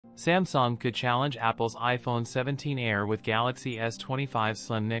Samsung could challenge Apple's iPhone 17 Air with Galaxy S25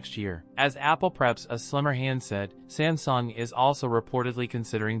 Slim next year. As Apple preps a slimmer handset, Samsung is also reportedly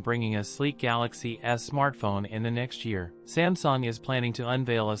considering bringing a sleek Galaxy S smartphone in the next year. Samsung is planning to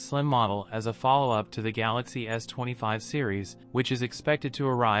unveil a slim model as a follow-up to the Galaxy S25 series, which is expected to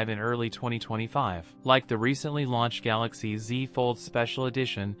arrive in early 2025. Like the recently launched Galaxy Z Fold Special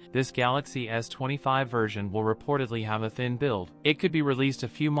Edition, this Galaxy S25 version will reportedly have a thin build. It could be released a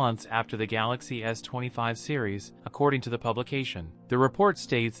few months after the Galaxy S25 series, according to the publication. The report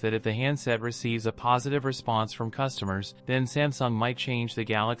states that if the handset receives a positive response from customers, then Samsung might change the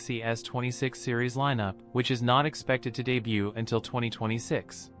Galaxy S26 series lineup, which is not expected to debut until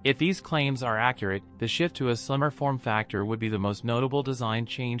 2026. If these claims are accurate, the shift to a slimmer form factor would be the most notable design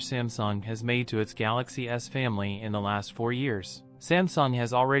change Samsung has made to its Galaxy S family in the last 4 years. Samsung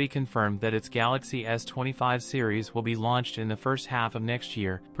has already confirmed that its Galaxy S25 series will be launched in the first half of next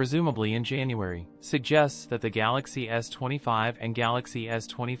year, presumably in January. Suggests that the Galaxy S25 and Galaxy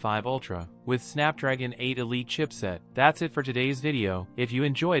S25 Ultra, with Snapdragon 8 Elite chipset. That's it for today's video. If you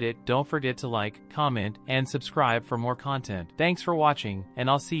enjoyed it, don't forget to like, comment, and subscribe for more content. Thanks for watching, and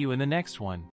I'll see you in the next one.